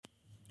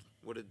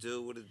What it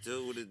do? What it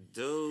do? What it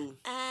do?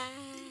 I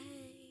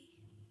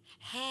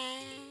had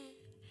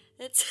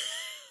the time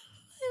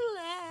of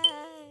my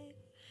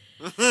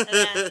life, and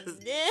I've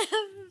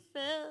never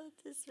felt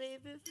this way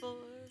before.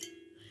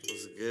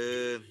 What's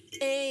good?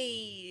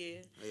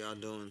 Hey, How y'all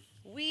doing?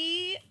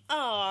 we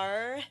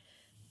are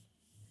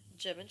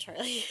Jim and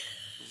Charlie.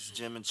 This is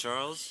Jim and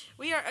Charles.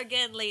 We are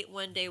again late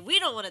one day. We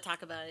don't want to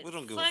talk about it. We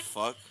don't give a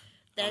fuck.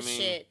 That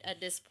shit at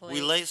this point. We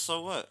late,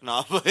 so what?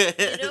 No,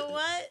 you know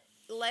what?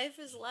 Life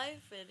is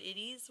life, and it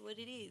is what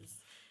it is.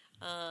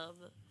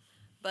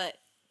 But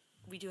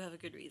we do have a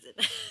good reason.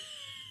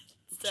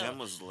 So, Jem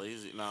was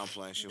lazy. No, I'm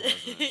playing. She wasn't.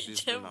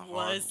 She's Jem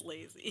was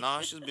lazy. No,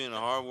 she's being a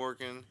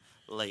hardworking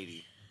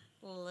lady.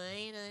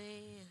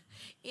 Lady,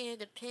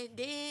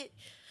 independent.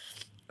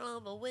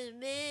 I'm a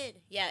woman.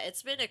 Yeah,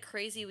 it's been a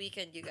crazy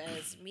weekend, you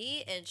guys.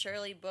 Me and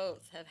Charlie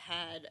both have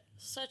had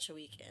such a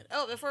weekend.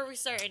 Oh, before we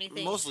start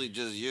anything. Mostly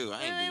just you.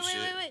 I ain't do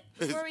shit. Wait.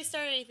 Before we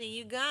start anything,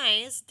 you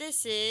guys,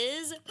 this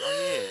is... Oh,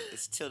 yeah.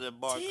 It's Till the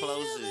Bar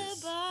Closes. Till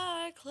the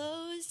bar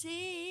closes.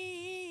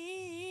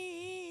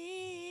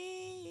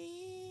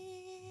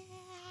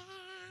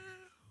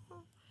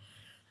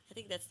 I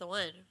think that's the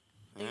one.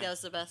 I think that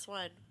was the best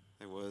one.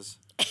 It was.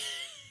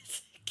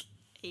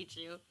 Hate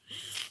you.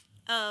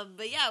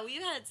 But yeah,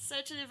 we've had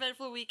such an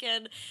eventful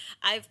weekend.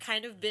 I've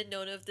kind of been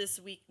known of this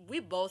week. We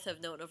both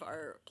have known of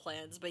our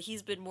plans, but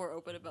he's been more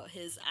open about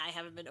his. I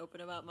haven't been open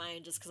about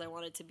mine just because I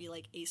want it to be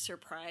like a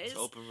surprise. It's an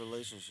open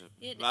relationship.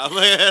 No.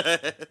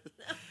 But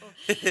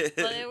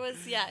it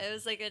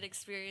was like an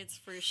experience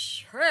for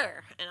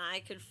sure. And I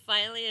could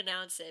finally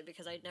announce it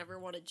because I never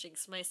want to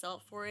jinx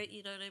myself for it.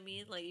 You know what I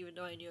mean? Like, even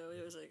though I knew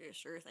it was like a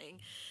sure thing.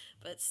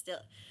 But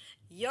still,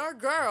 your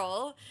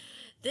girl...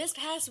 This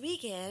past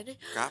weekend...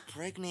 Got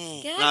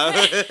pregnant.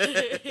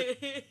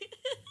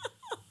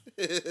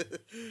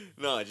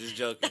 No, just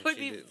joking. That would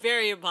be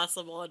very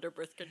impossible under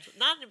birth control.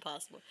 Not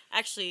impossible.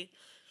 Actually,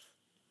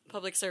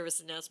 public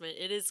service announcement.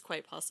 It is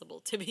quite possible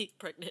to be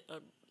pregnant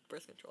on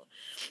birth control.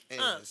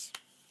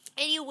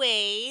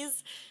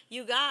 Anyways,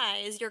 you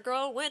guys, your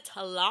girl went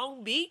to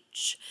Long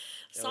Beach,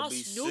 saw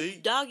LBC.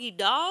 Snoop Doggy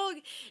Dogg,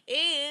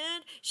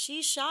 and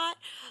she shot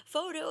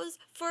photos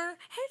for her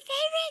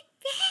favorite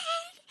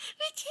band,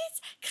 which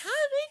is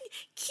Common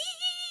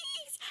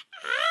Keys.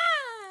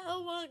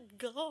 Oh my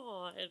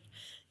god.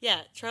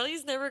 Yeah,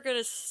 Charlie's never going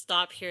to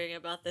stop hearing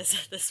about this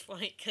at this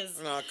point.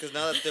 No, because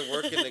now that they're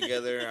working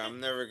together, I'm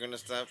never going to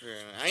stop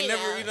hearing it.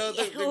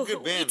 They're a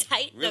good band.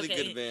 Really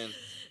good band.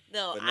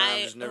 No, but now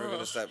I'm just never going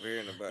to stop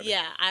hearing about it.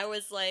 Yeah, I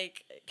was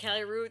like,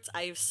 Cali Roots,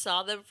 I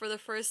saw them for the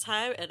first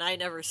time, and I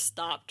never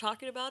stopped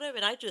talking about them,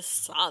 and I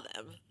just saw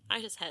them.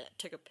 I just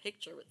took a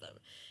picture with them,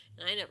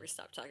 and I never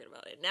stopped talking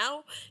about it.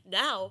 Now,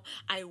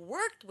 I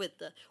worked with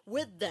them.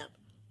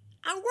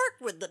 I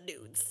worked with the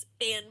dudes,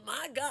 and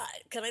my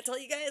God, can I tell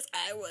you guys,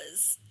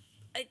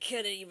 I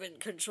couldn't even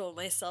control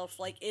myself,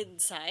 like,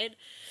 inside.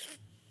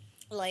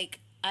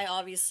 Like, I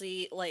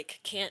obviously, like,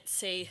 can't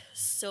say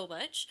so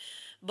much,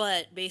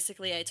 but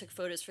basically I took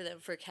photos for them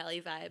for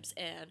Cali Vibes,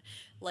 and,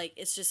 like,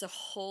 it's just a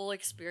whole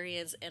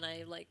experience, and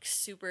I, like,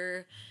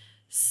 super,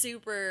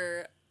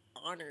 super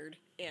honored,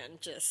 and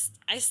just,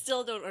 I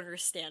still don't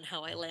understand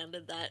how I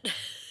landed that.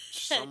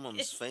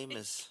 Someone's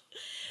famous.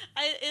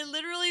 It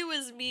literally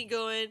was me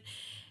going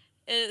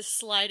and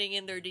sliding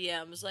in their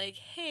DMs like,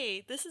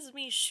 hey, this is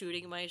me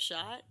shooting my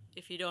shot.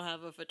 If you don't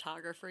have a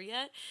photographer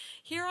yet,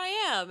 here I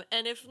am.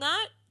 And if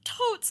not,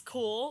 totes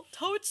cool,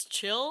 totes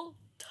chill,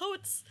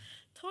 totes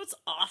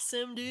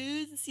awesome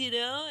dudes, you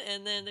know?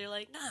 And then they're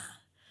like, nah,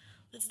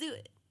 let's do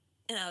it.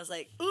 And I was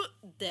like, ooh,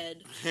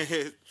 dead,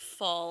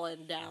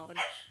 falling down.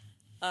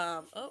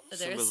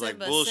 There's Simba. Like,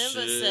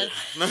 bullshit.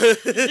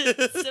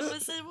 Simba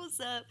said, what's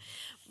up?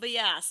 But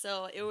yeah,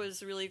 so it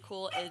was really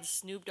cool, and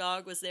Snoop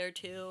Dogg was there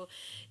too.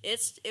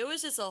 It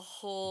was just a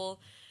whole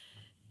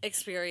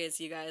experience,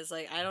 you guys.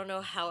 Like, I don't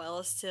know how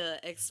else to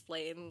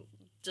explain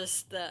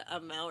just the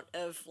amount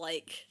of,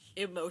 like,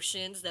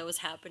 emotions that was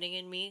happening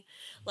in me.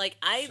 Like,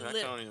 I can't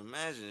even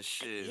imagine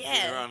shit.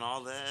 Yeah. Being around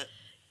all that.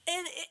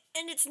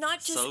 And it's not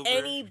just sober.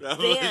 any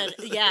band.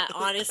 Yeah,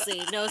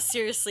 honestly. No,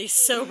 seriously,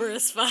 sober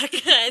as fuck.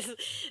 I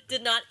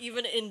did not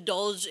even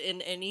indulge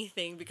in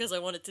anything because I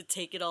wanted to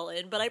take it all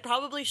in. But I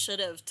probably should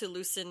have to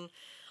loosen.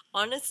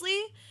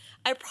 Honestly,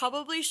 I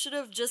probably should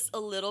have just a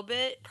little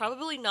bit.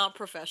 Probably not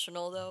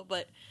professional, though,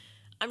 but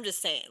I'm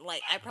just saying.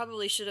 Like, I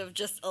probably should have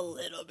just a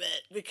little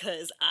bit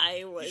because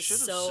I was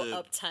so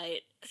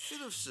uptight.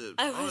 Should have sipped,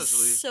 I was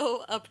honestly.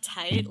 So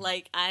uptight.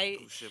 Like, Oh,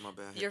 shit, my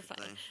bad. You're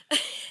fine.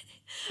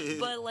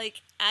 But,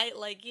 like,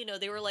 you know,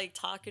 they were, like,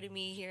 talking to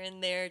me here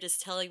and there,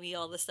 just telling me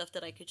all the stuff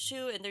that I could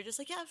shoot, and they're just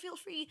like, yeah, feel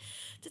free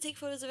to take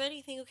photos of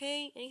anything,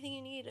 okay? Anything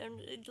you need, and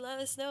let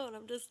us know, and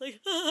I'm just like,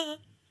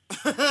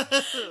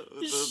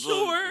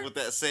 sure. With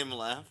that same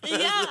laugh. Yeah,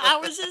 I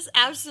was just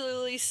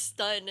absolutely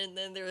stunned, and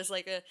then there was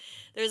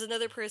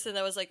another person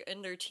that was, like,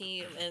 in their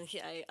team, and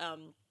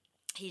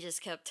he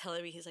just kept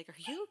telling me, he's like, are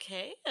you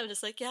okay? I'm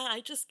just like, yeah, I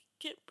just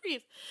can't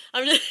breathe.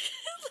 I'm just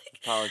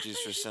Apologies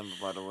for Simba,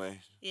 by the way.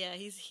 Yeah,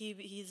 he's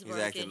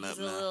barking. He's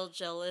a little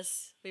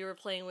jealous. We were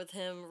playing with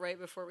him right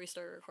before we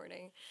started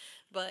recording.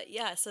 But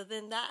yeah, so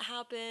then that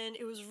happened.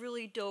 It was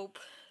really dope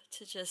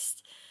to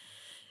just...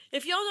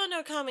 If y'all don't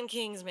know Common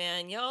Kings,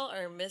 man, y'all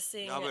are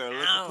missing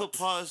out. Put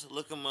pause,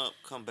 look them up,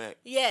 come back.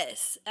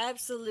 Yes,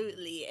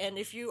 absolutely. And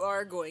if you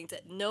are going to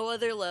No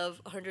Other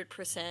Love,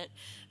 100%,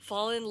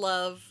 Fall in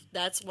Love,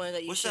 that's one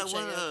that you should check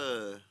out. What's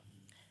that one?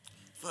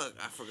 Fuck,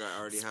 I forgot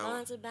already how.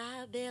 Sponsored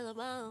by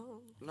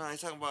Billabong. No,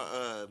 he's talking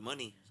about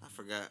money. I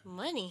forgot.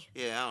 Money?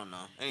 Yeah, I don't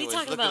know. Anyways, he's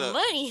talking about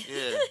money?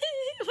 Yeah.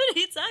 What are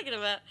you talking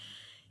about?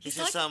 He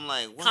said something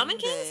like, Common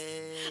Kings?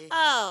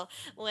 Oh,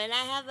 when I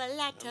have a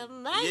lot of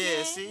money.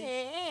 Yeah, see?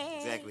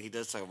 Exactly, he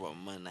does talk about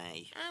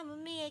money. I'm a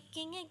mere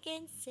king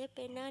again,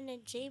 sipping on a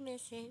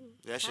Jameson.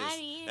 That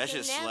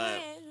shit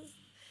slap.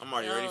 I'm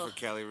already ready for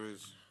Cali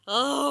Roots.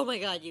 Oh my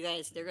god, you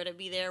guys, they're gonna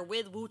be there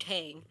with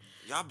Wu-Tang.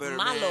 Y'all better,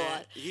 my man.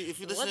 Lord. If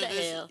you listen to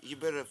this, you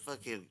better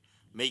fucking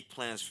make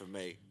plans for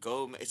May.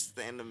 It's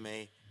the end of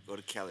May. Go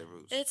to Cali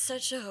Roots. It's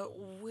such a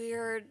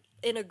weird,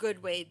 in a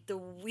good way, the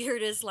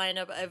weirdest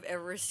lineup I've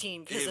ever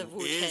seen because of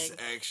Wu-Tang. It is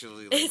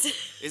actually. Like,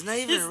 it's not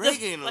even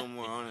reggae no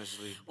more,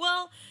 honestly.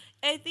 Well,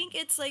 I think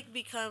it's like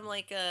become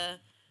like a...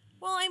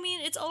 Well, I mean,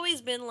 it's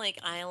always been like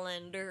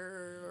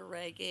Islander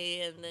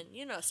reggae, and then,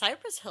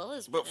 Cypress Hill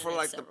is... But for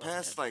like the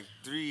past like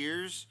 3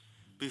 years,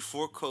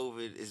 before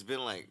COVID, it's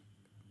been like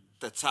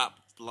the top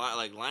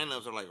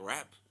lineups are like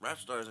rap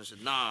stars and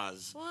shit.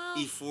 Nas,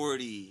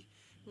 E40.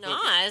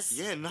 Nas?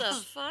 Yeah, Nas. The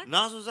fuck?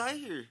 Nas was out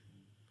here.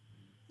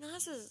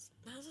 Nas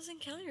was in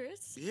Cali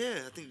Roots? Yeah,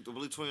 I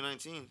believe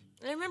 2019.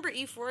 I remember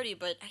E40,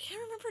 but I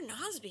can't remember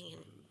Nas being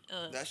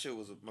in... That shit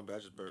was... My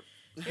bad, just burp.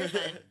 You're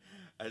fine.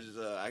 I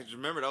just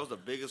remember that was the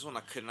biggest one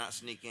I could not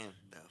sneak in.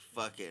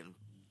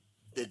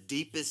 The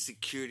deepest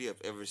security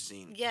I've ever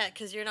seen. Yeah,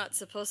 because you're not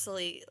supposed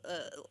to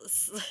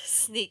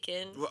sneak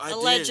in. Well, I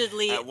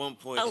allegedly. did at one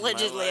point.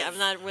 Allegedly, in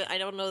my life, I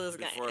don't know this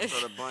guy. Before I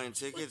started buying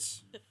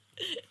tickets.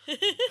 He's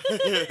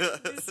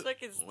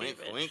fucking stupid. Wink,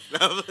 wink.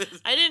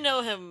 I didn't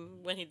know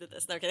him when he did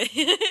this. No kidding.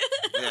 Yeah,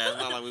 it's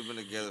not like we've been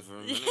together for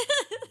a minute.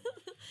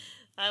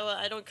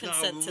 I don't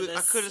consent to this.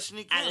 I could have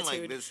sneaked in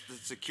like this. The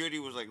security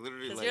was like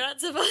literally like. You're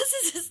not supposed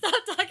to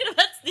stop talking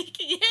about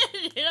sneaking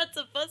in. You're not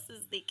supposed to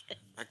sneak in.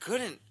 I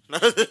couldn't.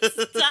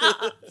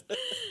 Stop.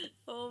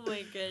 Oh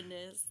my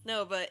goodness.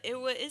 No, but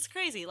it's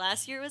crazy.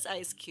 Last year was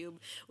Ice Cube,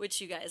 which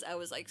you guys, I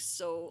was like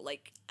so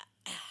like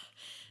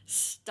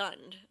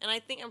stunned. And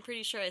I'm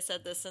pretty sure I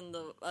said this in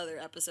the other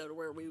episode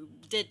where we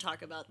did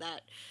talk about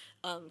that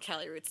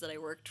Cali Roots that I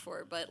worked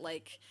for. But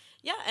like,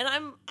 yeah, and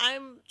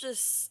I'm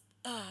just.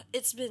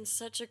 It's been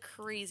such a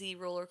crazy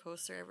roller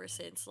coaster ever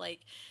since.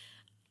 Like,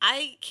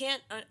 I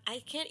can't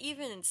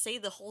even say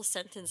the whole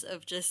sentence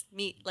of just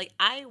me. Like,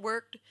 I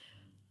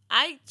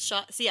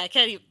shot. See, I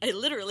can't even. I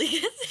literally.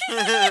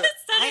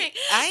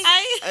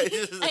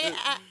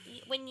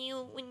 When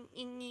you.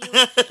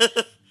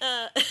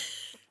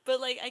 But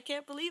like, I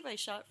can't believe I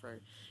shot for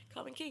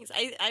Common Kings.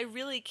 I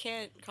really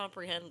can't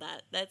comprehend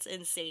that. That's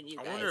insane, you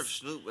guys. I wonder if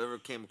Snoop ever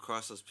came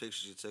across those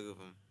pictures you took of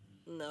him.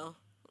 No.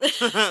 No.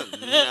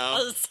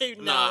 I'll say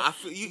no. Nah,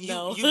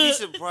 you'd be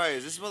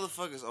surprised. This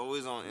motherfucker's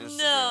always on Instagram.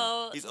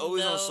 No. He's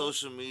always on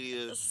social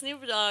media.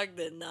 Snoop Dogg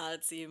did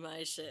not see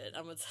my shit.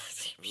 I'm gonna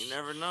tell you. You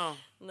never know.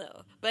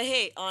 No. But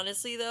hey,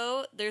 honestly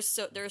though, there are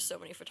so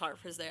many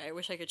photographers there. I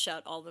wish I could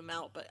shout all of them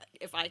out, but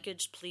if I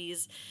could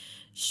please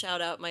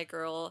shout out my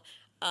girl,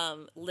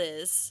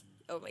 Liz.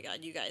 Oh my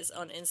god, you guys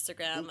on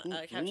Instagram,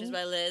 Captions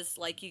by Liz.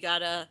 Like, you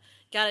gotta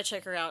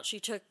check her out. She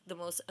took the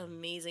most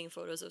amazing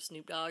photos of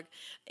Snoop Dogg,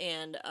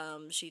 and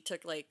she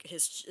took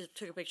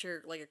took a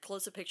picture, like a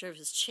close-up picture of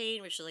his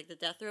chain, which is like the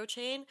Death Row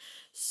chain.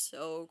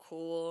 So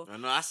cool. I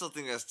know. I still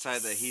think that's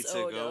tight that he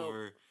so took dope.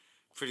 over.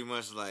 Pretty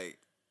much like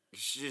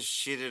just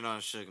shitted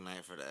on Suge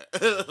Knight for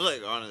that.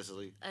 Like,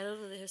 honestly, I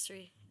don't know the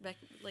history back.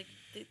 Like,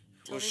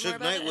 Suge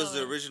Knight was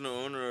the original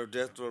owner of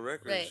Death Row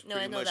Records. Right. No,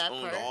 I know that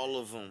part. Pretty much owned all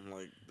of them.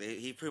 Like,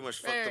 he pretty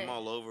much fucked them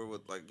all over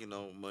with, like,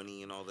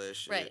 money and all that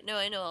shit. Right. No,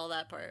 I know all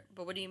that part.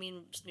 But what do you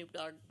mean Snoop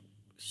Dogg,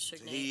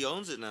 Suge Knight? He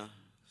owns it now.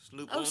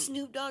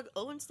 Snoop Dogg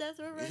owns Death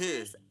Row Records?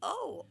 Yeah.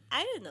 Oh,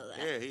 I didn't know that.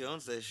 Yeah, he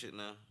owns that shit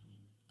now.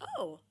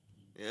 Oh.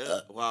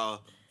 Yeah. Wow.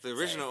 The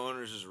original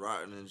owner's just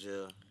rotting in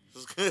jail.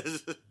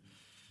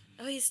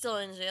 Oh, he's still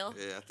in jail?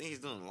 Yeah, I think he's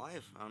doing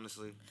life,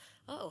 honestly.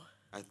 Oh.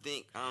 I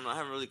don't know. I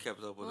haven't really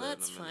kept up with that.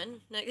 That's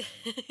fun.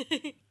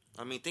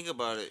 I mean, think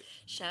about it.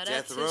 Shout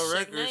Death out to Row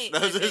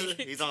Records.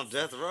 He's on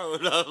Death Row.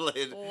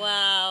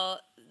 Wow.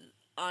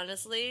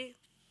 Honestly,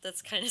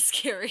 that's kind of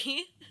scary.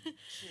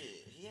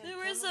 Shit,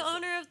 Where's the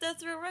owner of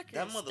Death Row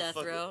Records? Death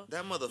Row.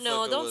 That motherfucker.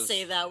 No, don't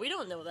say that. We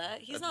don't know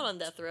that. He's not on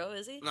Death Row,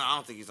 is he? No, I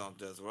don't think he's on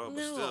Death Row. But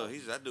No. still,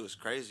 that dude is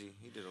crazy.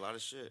 He did a lot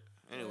of shit.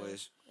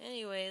 Anyways.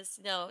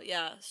 No,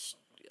 yeah.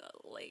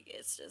 Like,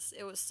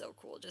 it was so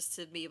cool just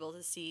to be able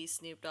to see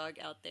Snoop Dogg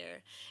out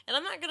there. And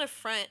I'm not gonna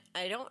front,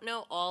 I don't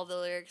know all the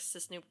lyrics to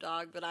Snoop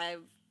Dogg, but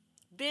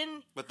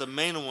But the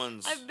main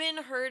ones. I've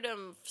heard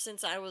him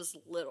since I was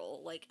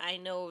little. Like, I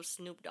know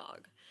Snoop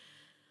Dogg.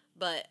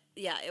 But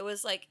yeah, it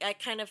was like I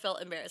kind of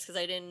felt embarrassed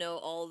because I didn't know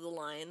all the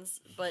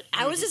lines, but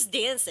I was just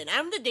dancing.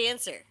 I'm the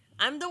dancer.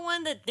 I'm the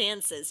one that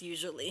dances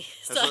usually.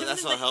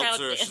 That's what helps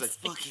her. She's like,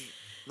 "Fuck it,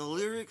 no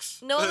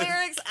lyrics." No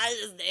lyrics. I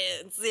just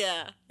dance.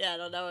 Yeah.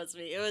 No, that was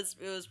me. It was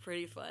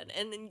pretty fun,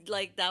 and then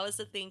like that was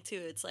the thing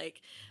too. It's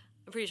like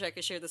I'm pretty sure I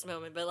could share this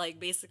moment, but like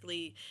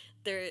basically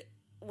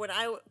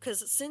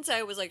because since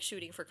I was like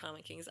shooting for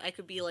Comic Kings, I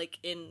could be like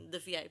in the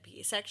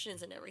VIP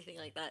sections and everything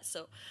like that.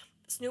 So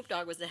Snoop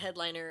Dogg was the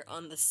headliner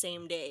on the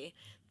same day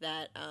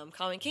that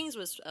Comic Kings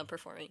was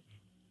performing.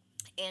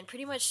 And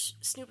pretty much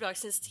Snoop Dogg,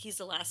 since he's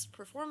the last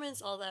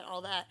performance, all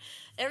that,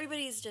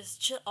 everybody's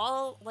just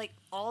all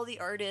the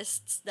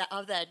artists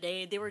of that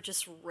day, they were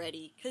just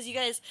ready. Because you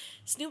guys,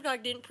 Snoop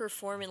Dogg didn't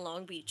perform in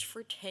Long Beach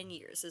for 10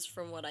 years, is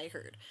from what I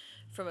heard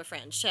from a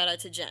friend. Shout out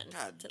to Jen.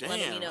 God damn,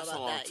 letting me know that's about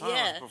a long that. time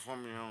Yeah.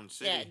 performing in your own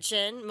city. Yeah,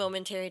 Jen,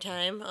 Momentary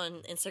Time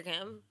on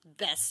Instagram.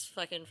 Best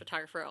fucking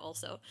photographer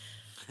also.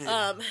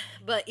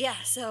 But yeah,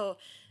 so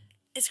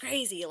it's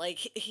crazy.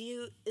 Like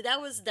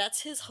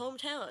that's his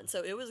hometown,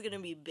 so it was gonna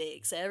be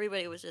big. So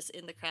everybody was just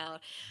in the crowd.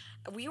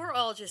 We were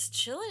all just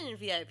chilling in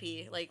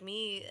VIP, like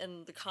me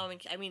and the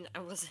Comic. I mean, I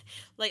was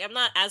like, I'm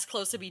not as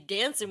close to be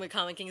dancing with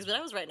Comic Kings, but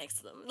I was right next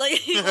to them.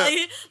 Like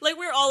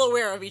we're all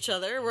aware of each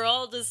other. We're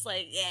all just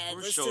like, yeah,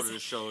 we're shoulder to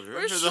shoulder.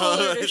 We're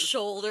shoulder to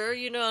shoulder.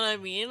 You know what I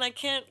mean? I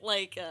can't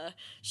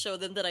show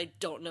them that I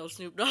don't know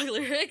Snoop Dogg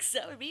lyrics.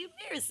 That would be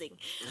embarrassing.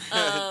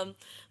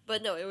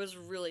 But no, it was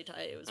really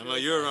tight. I know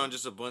you're around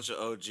just a bunch of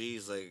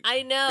OGs, like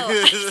I know,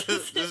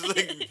 just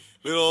like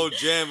little old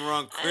jam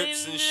around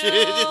Crips and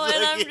shit.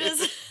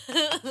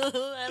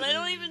 And I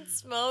don't even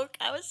smoke.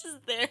 I was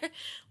just there,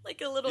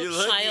 like a little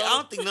child. I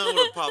don't think none would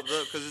have popped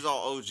up because it's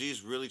all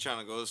OGs really trying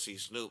to go see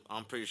Snoop.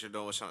 I'm pretty sure no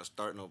one was trying to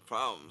start no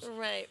problems.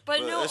 Right, but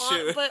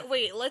but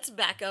wait, let's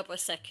back up a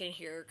second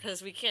here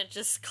because we can't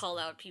just call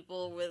out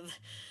people with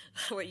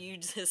what you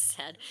just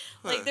said.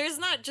 Like, there's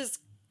not just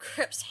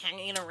Crips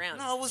hanging around.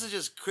 No, it wasn't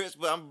just Crips,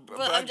 but I'm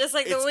just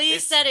like, the way you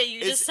said it,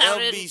 you just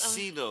sounded... It's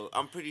LBC, though.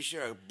 I'm pretty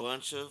sure a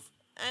bunch of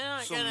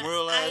some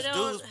real-ass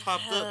dudes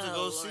popped up to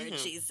go Lord see him.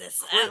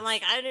 Jesus. I'm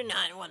like, I do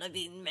not want to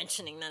be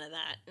mentioning none of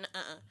that.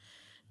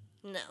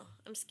 No,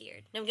 I'm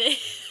scared. I'm kidding.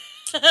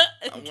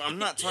 I'm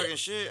not talking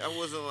shit. I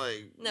wasn't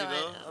like, no, you know?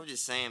 I know. I'm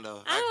just saying,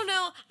 though. I don't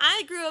know.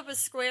 I grew up a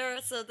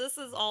square, so this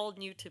is all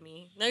new to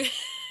me. Okay?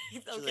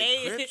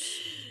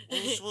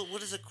 Like,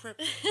 what is a Crip?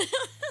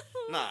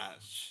 Nah,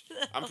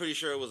 I'm pretty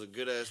sure it was a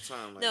good-ass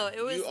time. Like, no,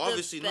 it was you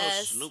obviously the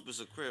best. know Snoop is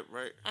a Crip,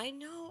 right? I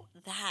know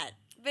that.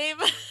 Babe,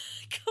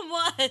 come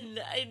on.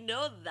 I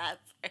know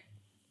that part.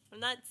 I'm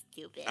not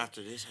stupid.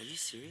 After this, are you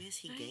serious?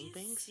 He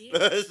gangbangs?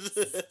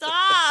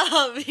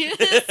 Stop! You're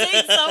just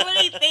saying so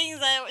many things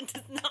I would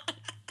just not...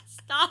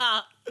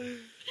 Stop.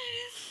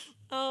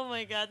 Oh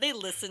my god, they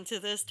listen to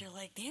this. They're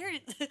like, they're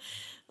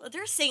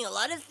saying a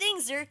lot of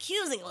things. They're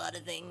accusing a lot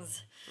of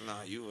things.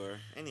 Nah, you were.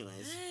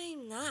 Anyways.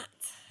 I'm not.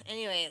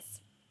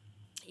 Anyways,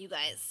 you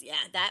guys,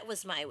 yeah, that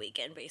was my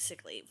weekend,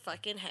 basically.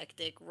 Fucking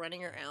hectic,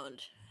 running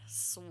around,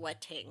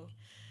 sweating.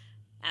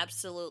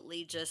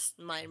 Absolutely just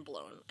mind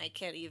blown. I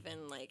can't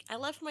even, I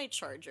left my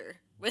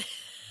charger.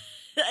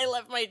 I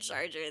left my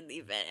charger in the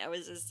event. I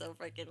was just so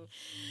freaking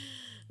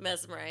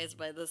mesmerized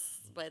by this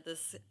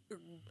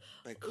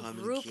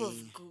group of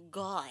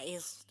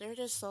guys. They're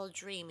just so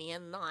dreamy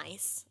and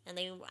nice, and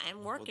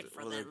I'm working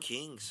for them. They're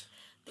kings.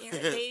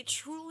 They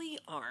truly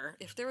are.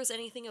 If there was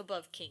anything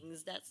above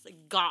kings, that's the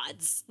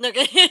gods.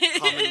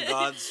 Common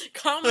gods.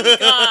 Common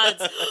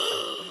gods.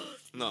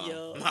 No.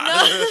 Yo.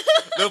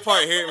 No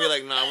part here and be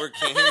like, nah, we're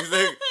kings.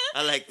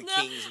 I like the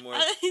kings more.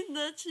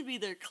 That should be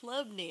their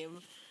club name.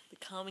 The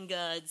Common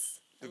Gods.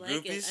 The I like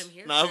groupies? it. I'm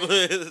here nah, for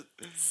it.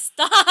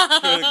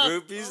 Stop! The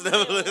groupies?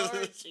 Oh,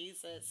 Lord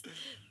Jesus.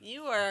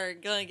 You are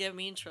going to get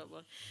me in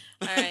trouble.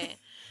 All right.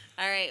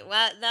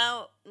 Well,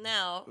 now,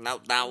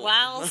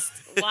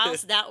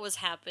 whilst that was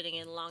happening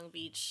in Long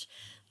Beach,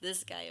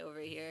 this guy over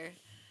here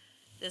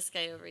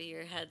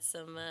had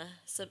some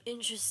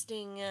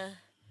interesting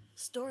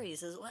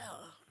stories as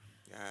well.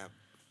 Yeah,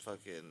 I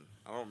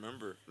don't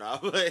remember. Nah,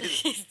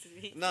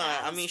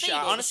 I mean,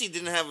 I honestly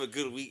didn't have a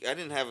good week. I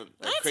didn't have a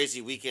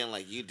crazy weekend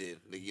like you did.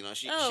 Like, you know,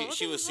 she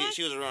was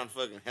around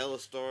fucking hella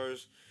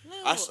stars.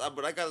 No.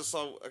 But I got to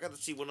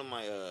see one of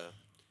my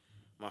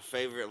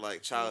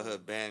favorite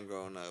childhood band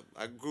growing up.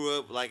 I grew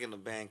up liking the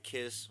band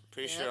Kiss.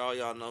 Pretty sure all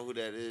y'all know who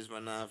that is by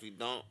now. If you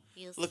don't,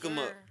 look them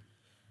up.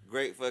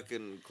 Great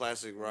fucking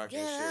classic rock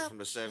and shit from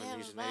the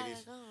 70s and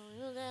 80s.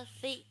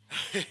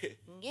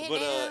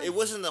 But it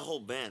wasn't the whole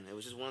band. It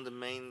was just one of the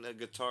main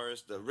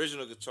guitarists, the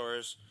original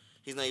guitarist.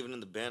 He's not even in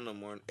the band no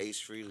more,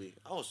 Ace Frehley.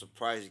 I was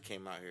surprised he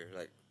came out here.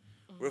 Like,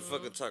 real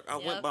fucking talk. I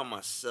went by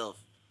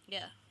myself.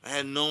 Yeah. I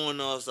had no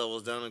one else that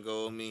was down to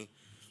go with me.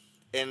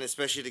 And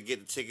especially to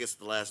get the tickets at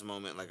the last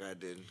moment like I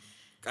did.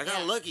 I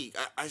got lucky.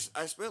 I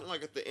spent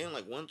at the end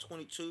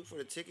 $122 for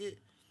the ticket.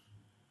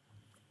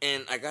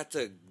 And I got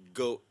to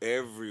go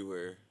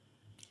everywhere.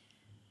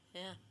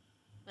 Yeah.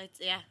 I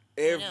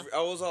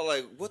was all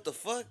like, what the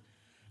fuck?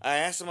 I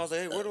asked him, I was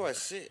like, hey, where do I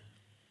sit?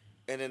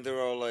 And then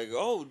they're all like,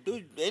 "Oh,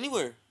 dude,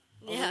 anywhere."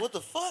 I was like, what the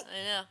fuck?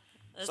 I know.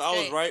 That's so I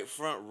was right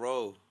front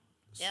row.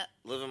 Yep.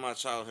 Living my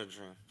childhood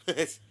dream.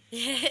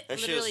 Yeah, that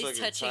shit literally was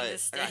fucking touching tight. the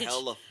stage. I got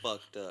hella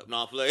fucked up.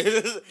 No,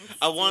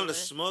 I wanted to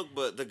smoke,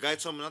 but the guy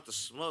told me not to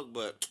smoke,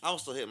 but I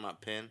was still hitting my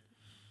pen.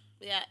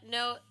 Yeah,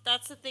 no,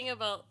 that's the thing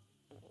about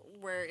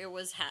where it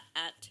was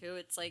at too.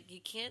 It's like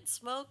you can't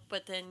smoke,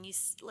 but then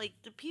like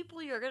the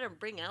people you're gonna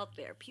bring out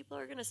there, people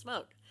are gonna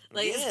smoke.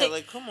 Like, yeah,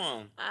 like come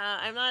on.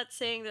 I'm not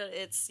saying that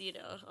it's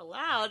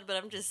allowed, but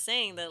I'm just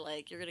saying that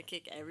like you're gonna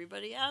kick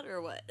everybody out or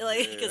what?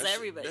 Like because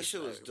everybody. That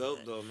shit was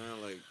dope though,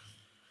 man. Like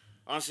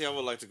honestly, I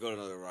would like to go to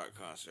another rock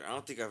concert. I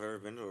don't think I've ever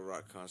been to a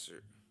rock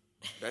concert.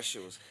 That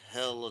shit was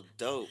hella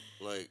dope.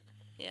 Like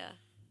yeah,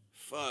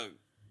 fuck.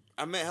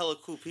 I met hella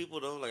cool people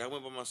though. Like I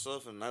went by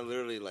myself and I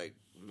literally like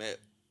met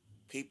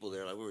people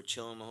there. Like we were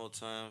chilling the whole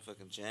time,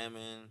 fucking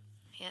jamming.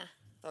 Yeah.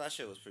 Oh, that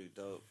shit was pretty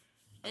dope.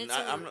 I'm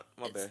not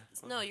my bad.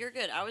 No, you're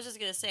good. I was just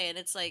gonna say, and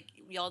it's like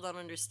y'all don't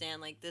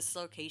understand. Like this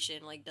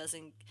location, like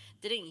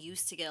didn't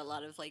used to get a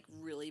lot of like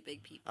really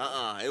big people.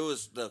 It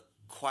was the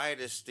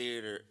quietest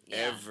theater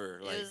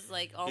ever. Like, it was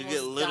like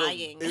almost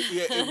dying.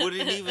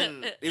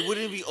 It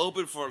wouldn't be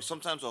open for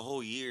sometimes a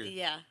whole year.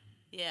 Yeah,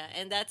 yeah,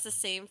 and that's the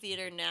same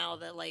theater now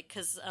that like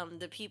because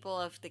the people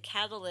of the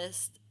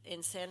Catalyst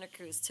in Santa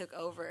Cruz took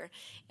over,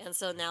 and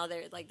so now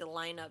they're like the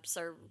lineups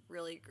are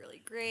really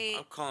really great.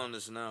 I'm calling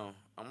this now.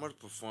 I'm gonna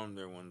perform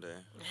there one day.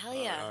 Hell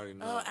yeah! I already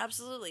know. Oh,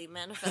 absolutely,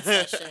 manifest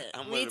that shit.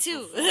 Me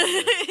too.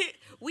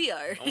 We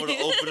are. I'm gonna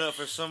open up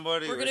for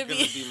somebody. It's gonna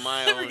be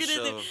my own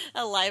show. We're gonna do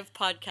a live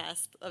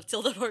podcast of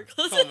Till the Door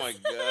Closes. Oh my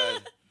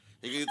god!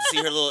 You get to see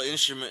her little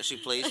instrument she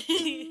plays.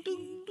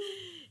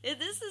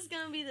 This is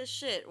gonna be the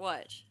shit.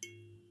 Watch.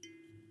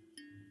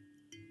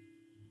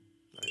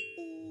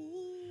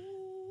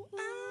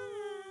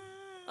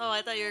 Oh,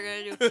 I thought you were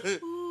gonna do.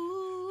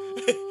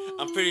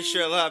 I'm pretty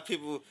sure a lot of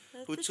people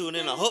who tune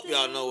in, I hope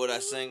y'all know what I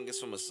sing. It's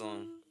from a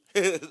song.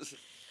 I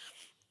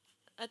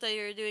thought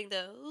you were doing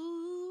the.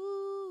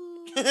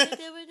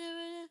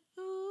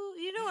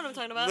 You know what I'm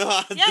talking about?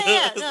 No,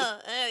 yeah. No,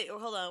 hey,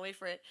 hold on, wait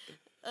for it.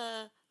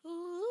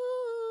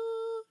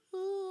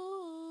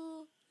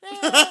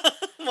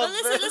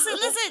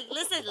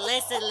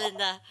 Listen,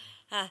 Linda.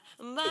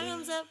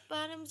 Bottoms up,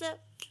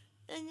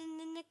 and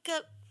in the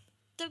cup.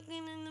 Throw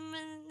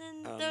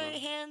your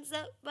hands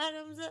up,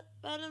 bottoms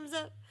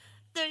up,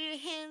 throw your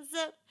hands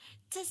up.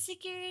 To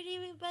security,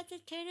 we about to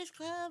turn this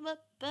club up,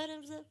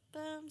 bottoms up.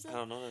 I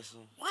don't know that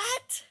song.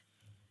 What?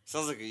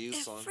 Sounds like a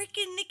youth song.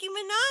 Freaking Nicki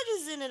Minaj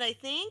is in it, I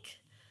think.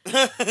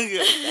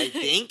 I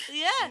think?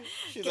 Yeah.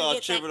 She's all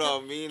tripping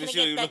on me. Can I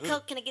get that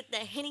Coke? Can I get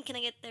that Henny? Can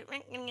I get that...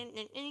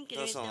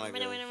 That sounds like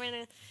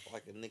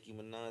a Nicki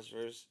Minaj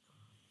verse.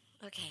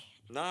 Okay.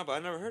 Nah, but I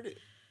never heard it.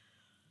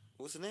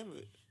 What's the name of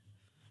it?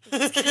 You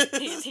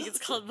think it's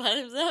called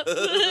Bottoms Up?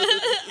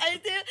 I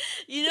do.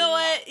 You know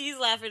what? He's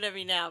laughing at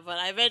me now, but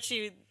I bet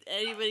you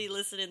anybody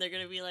listening, they're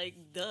going to be like,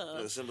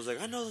 duh. The Simba's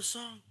like, I know the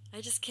song.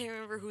 I just can't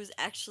remember who's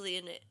actually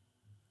in it.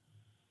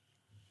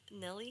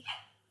 Nelly?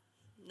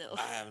 No.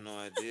 I have no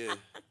idea.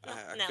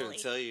 I couldn't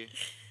tell you.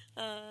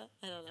 I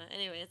don't know.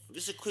 Anyways.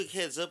 Just a quick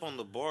heads up on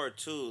the bar,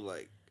 too.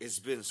 Like, it's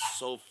been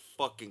so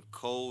fucking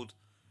cold.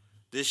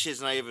 This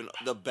shit's not even,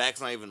 the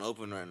back's not even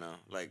open right now.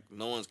 Like,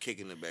 no one's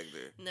kicking it back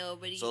there.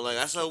 Nobody. So, like,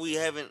 that's why we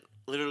haven't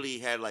literally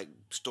had, like,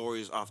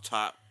 stories off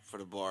top for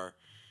the bar.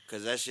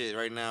 Because that shit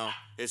right now,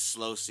 it's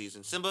slow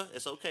season. Simba,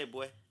 it's okay,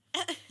 boy.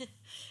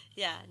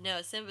 Yeah,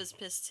 no, Simba's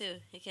pissed too.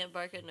 He can't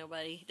bark at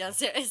nobody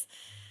downstairs.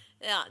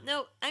 Yeah,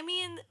 no, I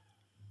mean,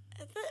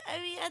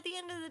 at the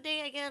end of the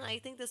day, again, I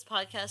think this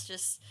podcast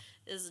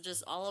is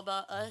just all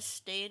about us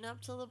staying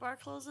up till the bar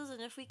closes,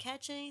 and if we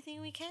catch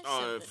anything, we catch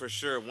something. For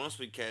sure. Once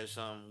we catch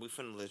something, we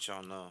finna let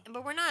y'all know.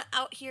 But we're not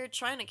out here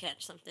trying to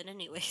catch something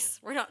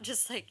anyways. We're not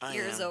just, like,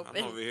 ears open.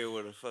 I'm over here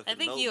with a fucking I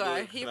think notebook. You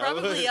are. You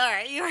probably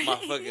are. You are. My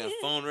fucking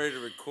phone ready to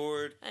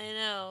record. I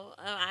know.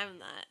 I'm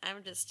not.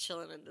 I'm just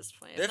chilling at this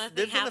point. There's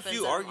been a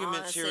few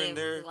arguments here and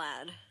there.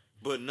 Glad.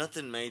 But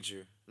nothing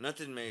major.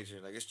 Nothing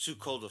major. Like, it's too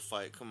cold to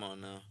fight. Come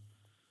on now.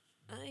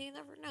 You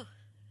never know.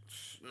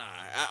 Nah,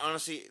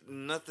 honestly,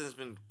 nothing's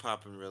been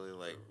popping really,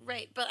 like...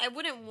 Right, but I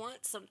wouldn't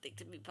want something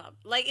to be popping.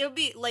 Like, it would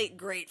be, like,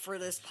 great for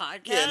this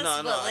podcast. Yeah,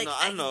 no, like,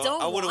 I know.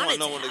 I wouldn't want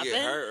no one to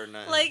get hurt or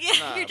nothing. Like,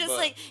 you're just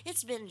like,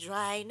 it's been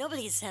dry,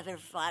 nobody's having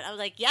fun. I was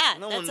like, yeah, that's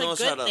a good thing. No one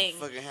knows how to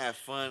fucking have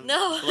fun,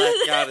 no.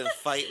 black out and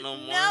fight no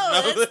more.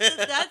 No,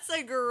 that's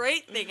a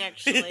great thing,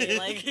 actually.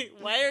 Like,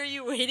 why are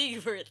you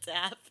waiting for it to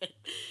happen?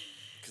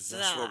 Because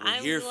that's what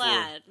we're here for.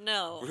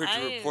 No, we're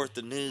here to report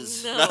the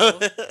news.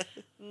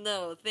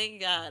 No,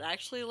 thank God.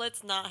 Actually,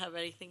 let's not have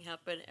anything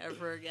happen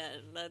ever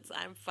again.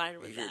 I'm fine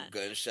with that. You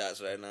hear gunshots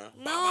right now.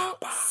 No,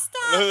 stop.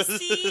 Stop,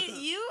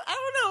 see? I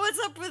don't know what's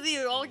up with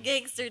you. All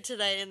gangster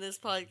tonight in this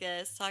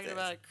podcast. Talking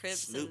about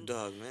Crips Snoop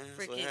Dogg, man.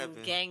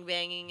 Freaking gang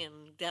banging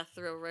and Death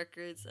Row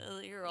Records.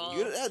 You're all...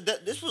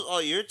 this was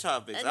all your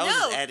topics. I was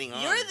just adding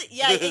on.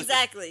 Yeah,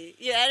 exactly.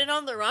 You added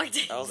on the wrong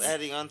things. I was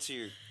adding on to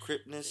your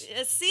Cripness.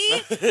 Yeah,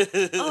 see?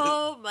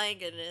 Oh, my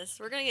goodness.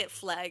 We're going to get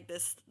flagged,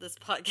 this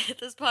podcast.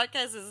 This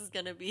podcast is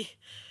going to be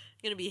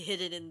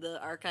hidden in the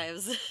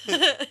archives.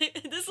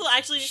 This will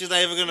actually... She's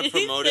not even going to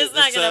promote it. It's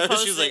not going to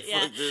post She's it. Like,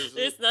 fuck this.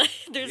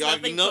 There's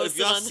nothing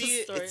posted on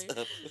the story. It's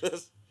up.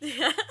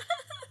 Yeah.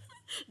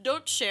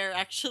 Don't share,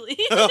 actually.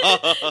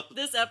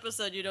 This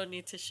episode you don't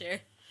need to share.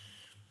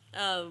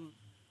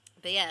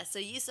 But yeah, so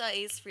you saw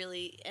Ace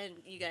Frehley, and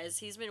you guys,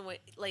 he's been,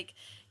 like,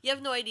 you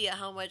have no idea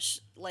how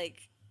much,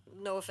 like,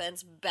 no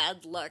offense,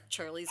 bad luck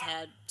Charlie's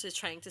had to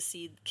trying to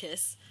see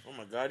Kiss. Oh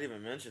my god, I didn't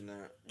even mention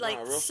that.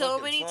 Like, so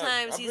many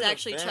times he's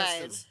actually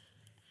tried. Since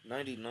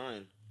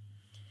 99.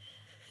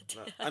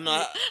 I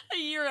know. A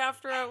year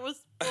after I was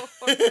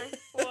born.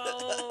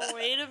 Whoa,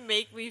 way to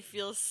make me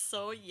feel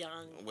so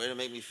young. Way to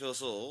make me feel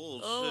so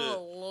old. Oh, shit.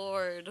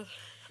 Lord.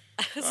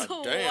 I was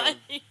God 1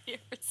 year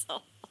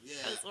old. Yeah,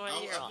 I've been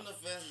a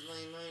fan since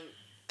 99.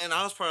 And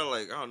I was probably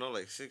like, I don't know,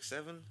 like 6,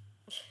 7?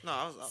 No,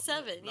 I was...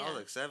 7, yeah. I was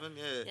like 7,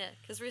 yeah. Yeah,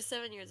 because we're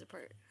 7 years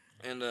apart.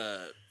 And,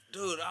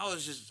 dude, I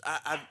was just...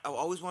 I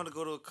always wanted to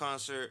go to a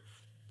concert.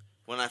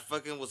 When I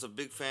fucking was a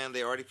big fan,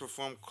 they already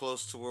performed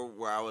close to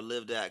where I would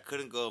live at. I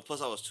couldn't go.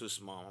 Plus, I was too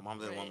small. My mom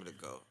didn't want me to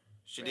go.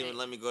 She didn't even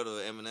let me go to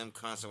an Eminem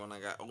concert when I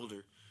got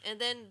older. And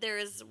then there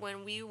is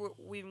when we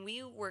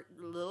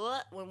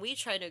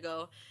tried to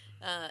go,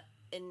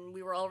 and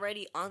we were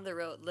already on the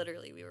road.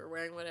 Literally, we were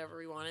wearing whatever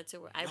we wanted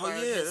to. I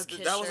borrowed his Kiss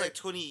that was shirt. like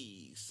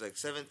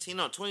 2017.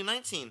 No,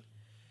 2019.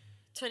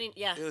 20,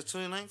 yeah. It was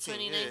 2019.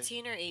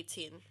 2019 or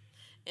 18.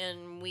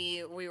 And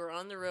we were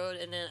on the road,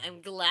 and then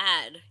I'm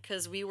glad,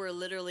 because we were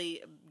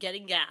literally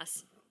getting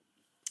gas.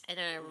 And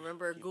I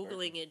remember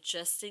Googling it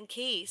just in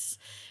case,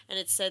 and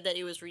it said that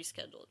it was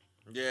rescheduled.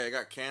 Yeah, it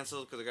got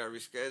canceled because it got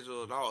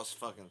rescheduled. I was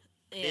fucking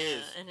pissed.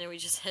 Yeah, and then we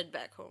just head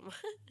back home.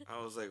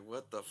 I was like,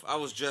 what the I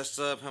was dressed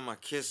up, had my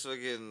Kiss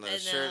fucking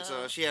shirts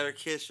on. She had her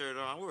Kiss shirt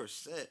on. We were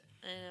set.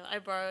 I know. I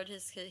borrowed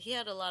his Kiss. He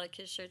had a lot of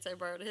Kiss shirts. I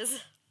borrowed his.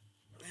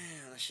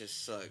 Man, that shit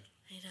sucked.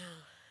 I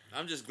know.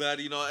 I'm just glad,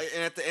 and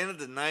at the end of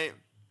the night,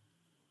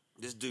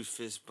 this dude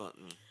fist bumped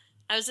me.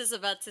 I was just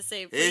about to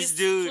say, please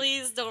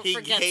don't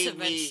forget to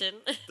mention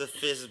the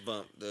fist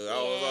bump, dude.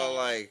 I was all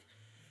like,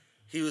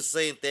 he was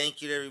saying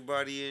thank you to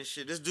everybody and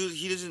shit. This dude,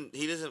 he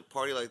doesn't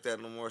party like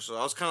that no more. So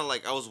I was kind of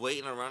like, I was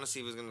waiting around to see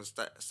if he was gonna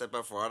step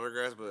out for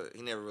autographs, but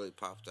he never really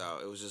popped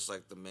out. It was just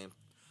like the main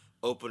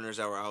openers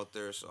that were out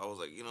there. So I was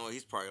like,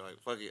 he's probably like,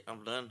 fuck it,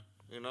 I'm done.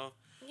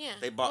 Yeah.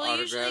 They bought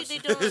autographs.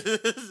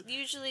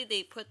 Usually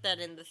they put that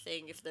in the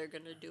thing if they're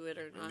gonna do it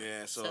or not.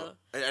 Yeah, so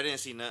I didn't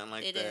see nothing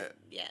like that.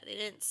 Yeah, they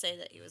didn't say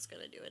that he was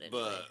gonna do it anyway.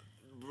 But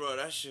bro,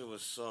 that shit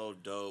was so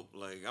dope.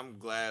 Like, I'm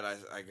glad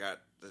I got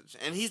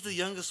and he's the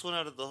youngest one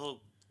out of the whole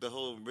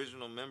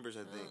original members,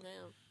 I think. Oh,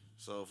 damn.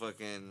 So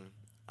fucking,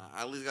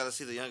 I at least got to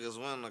see the youngest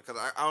one, because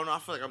I don't know. I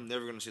feel like I'm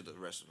never gonna see the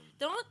rest of them.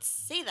 Don't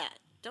say that.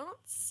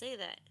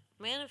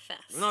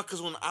 Manifest. No,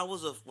 because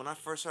when I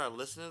first started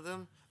listening to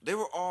them, they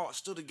were all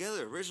still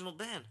together, original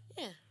band.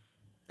 Yeah.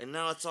 And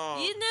now it's all.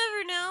 You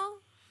never know.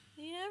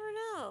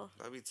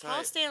 That'd be tight.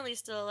 Paul Stanley's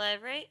still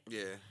alive, right?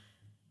 Yeah.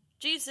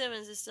 Gene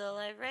Simmons is still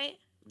alive, right?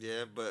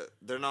 Yeah, but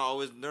they're not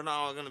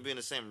all gonna be in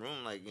the same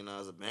room, like,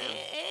 as a band.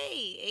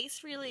 Hey, Ace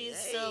Frehley is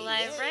still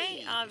alive,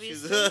 right?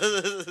 Obviously.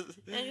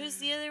 And who's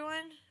the other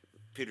one?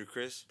 Peter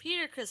Criss.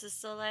 Peter Criss is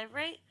still alive,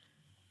 right?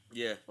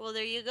 Yeah. Well,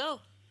 there you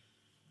go.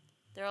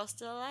 They're all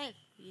still alive.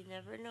 You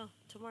never know.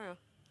 Tomorrow.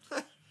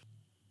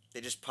 They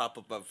just pop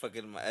up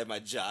at my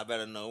job out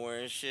of nowhere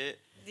and shit.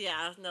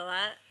 Yeah, no,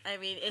 I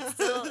mean,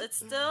 it's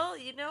still,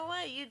 you know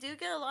what? You do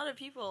get a lot of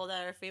people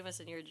that are famous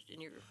in your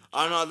group.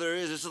 Oh no, there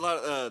is. There's a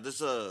lot.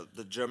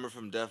 The drummer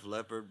from Def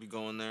Leppard be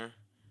going there.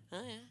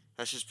 Oh yeah.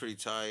 That's just pretty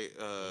tight.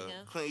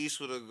 Clint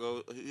Eastwood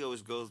he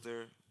always goes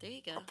there. There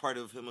you go. I'm part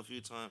of him a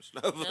few times.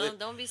 No,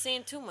 don't be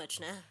saying too much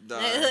now.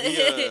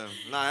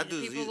 That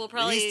dude. People will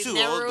probably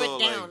narrow it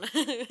down.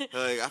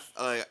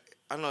 I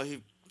don't know.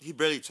 He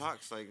barely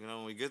talks. Like,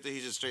 when we get there,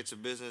 he's just straight to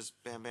business.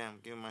 Bam, bam.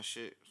 Give him my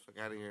shit. Fuck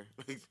out of here.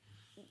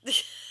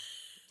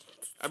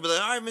 I'd be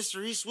like, all right,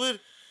 Mr. Eastwood.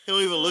 He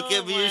don't even look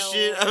at me and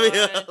shit.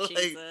 Lord,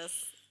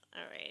 Jesus.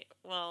 All right.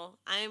 Well,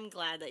 I'm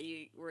glad that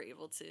you were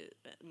able to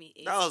meet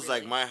Ace. That was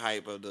like my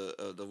hype of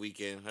the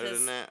weekend. Other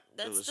than that,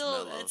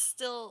 it's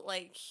still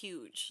like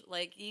huge.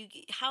 Like,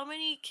 how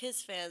many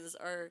Kiss fans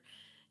are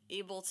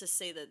able to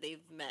say that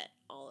they've met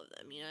all of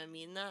them? You know what I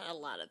mean? Not a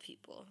lot of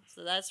people.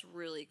 So that's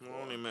really cool.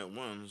 I only met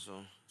one,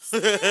 so.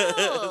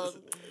 Still,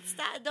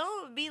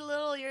 don't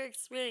belittle your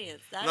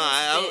experience.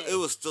 It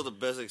was still the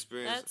best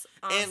experience. That's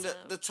awesome.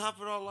 And to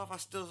top it all off,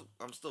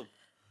 I'm still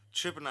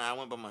tripping that I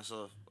went by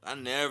myself. I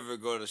never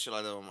go to shit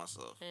like that by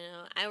myself. I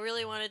know. I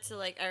really wanted to,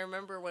 I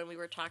remember when we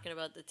were talking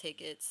about the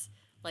tickets,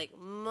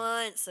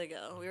 months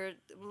ago.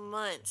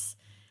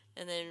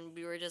 And then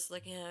we were just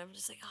looking at it. I'm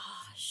just like,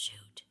 oh,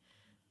 shoot.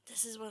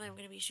 this is what I'm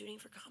going to be shooting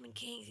for Common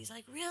Kings. He's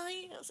like,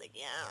 really? I was like,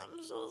 yeah,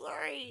 I'm so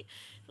sorry.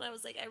 And I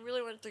was like, I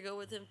really wanted to go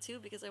with him too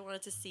because I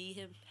wanted to see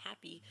him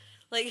happy.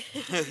 Like,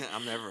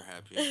 I'm never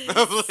happy.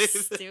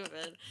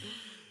 Stupid.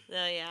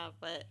 No, yeah,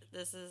 but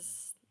this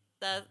is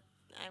that.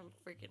 I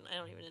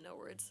don't even know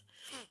words.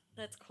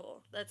 That's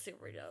cool. That's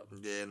super dope.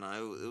 Yeah,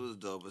 no, it was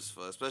dope as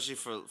fuck, especially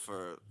for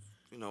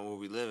where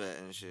we live at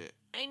and shit.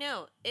 I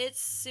know it's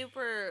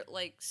super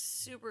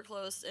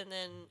close, and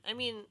then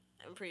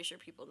I'm pretty sure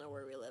people know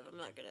where we live. I'm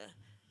not gonna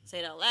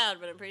say it out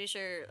loud, but I'm pretty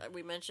sure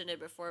we mentioned it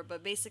before.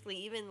 But basically,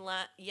 even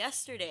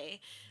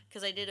yesterday,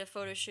 because I did a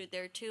photo shoot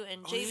there too,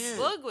 and Jay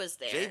Boog was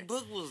there. Jay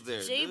Boog was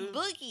there. Jay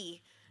Boogie.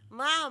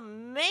 My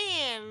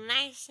man,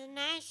 nice and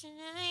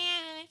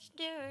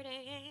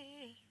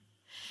dirty.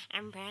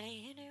 I'm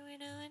probably in there with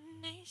a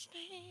nice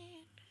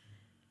man.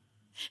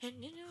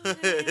 And you know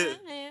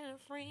a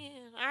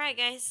friend. Alright,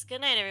 guys.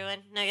 Good night, everyone.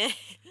 Okay.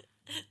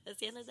 That's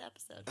the end of the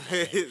episode.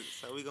 Okay.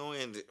 So we gonna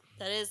end it.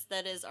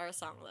 That is our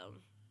song, though.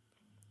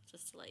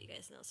 Just to let you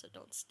guys know, so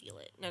don't steal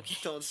it. Okay.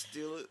 Don't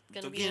steal it.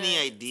 Don't get any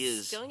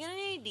ideas. Don't get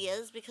any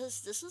ideas,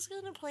 because this is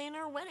gonna play in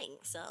our wedding.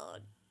 So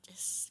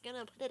just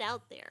gonna put it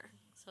out there.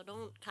 So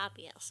don't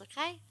copy us,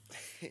 okay?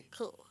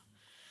 Cool.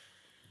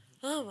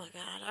 Oh my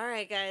god.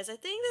 Alright, guys. I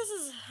think this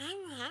is...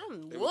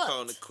 I'm whooped. We're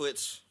calling it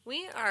quits.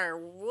 We are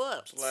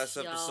whooped. Last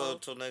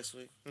episode till next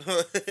week.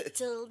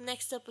 Till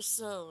next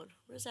episode.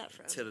 Where's that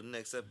from? Till the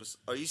next episode.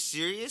 Are you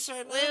serious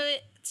right now?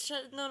 Wait.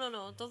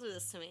 No. Don't do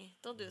this to me.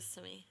 Don't do this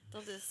to me.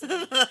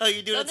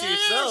 You're doing it to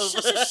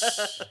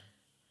yourself.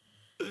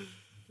 Shh.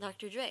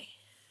 Dr. Dre.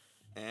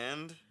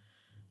 And?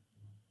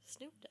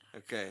 Snoop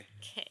Dogg. Okay.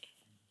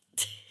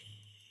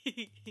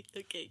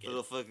 Okay, good.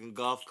 Little fucking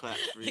golf clap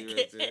for you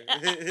right there.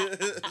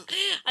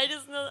 I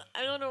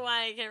don't know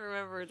why I can't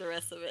remember the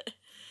rest of it.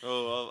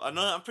 Oh, I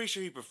know. I'm pretty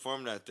sure he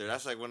performed out there.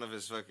 That's like one of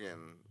his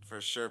fucking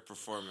for sure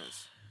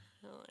performance.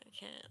 Oh, I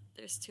can't.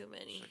 There's too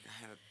many. Like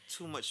I had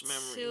too much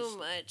memories. Too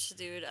much,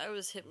 dude. I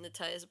was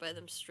hypnoptized by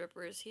them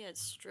strippers. He had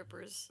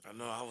strippers. I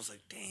know. I was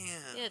like,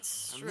 damn. He had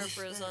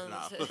strippers on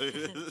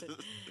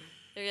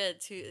They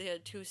had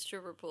two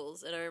stripper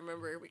poles, and I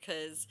remember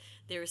because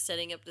they were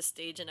setting up the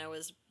stage, and I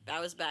was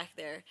back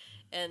there,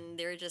 and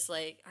they were just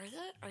like,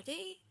 are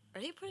they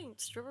putting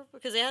stripper,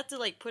 because they had to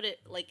like put it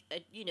like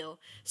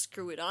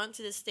screw it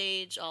onto the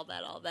stage, all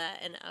that,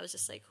 and I was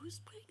just like, who's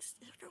putting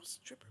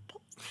stripper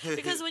poles?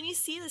 Because when you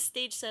see the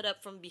stage set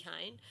up from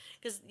behind,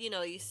 because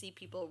you see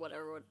people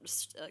whatever,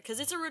 because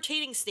it's a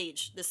rotating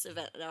stage. This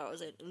event that I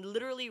was in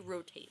literally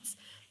rotates,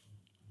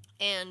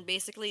 and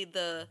basically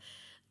the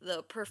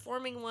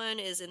performing one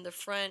is in the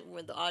front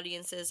when the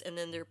audience is, and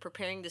then they're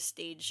preparing the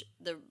stage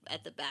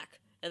at the back.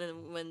 And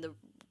then when the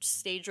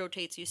stage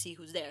rotates, you see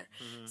who's there.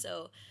 Mm-hmm.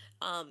 So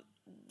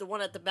the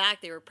one at the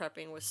back they were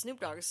prepping was Snoop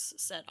Dogg's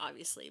set,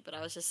 obviously. But I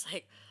was just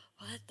like,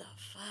 what the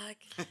fuck?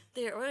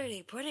 What are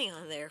they putting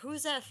on there?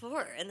 Who's that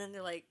for? And then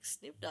they're like,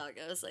 Snoop Dogg.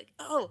 I was like,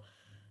 oh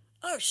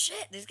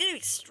shit, there's going to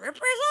be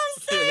strippers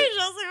on stage?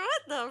 I was like,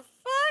 what the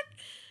fuck?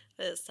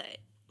 But it's tight.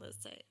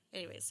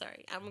 Anyway,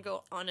 sorry. I'm going to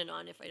go on and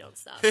on if I don't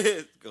stop.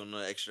 Going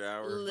an extra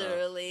hour.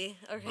 Literally.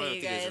 Okay,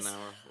 you guys. It's an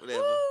hour.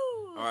 Whatever.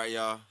 Woo! All right,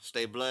 y'all.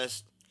 Stay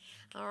blessed.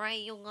 All right,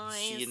 you guys.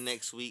 See you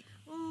next week.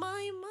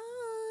 Bye.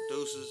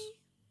 Deuces.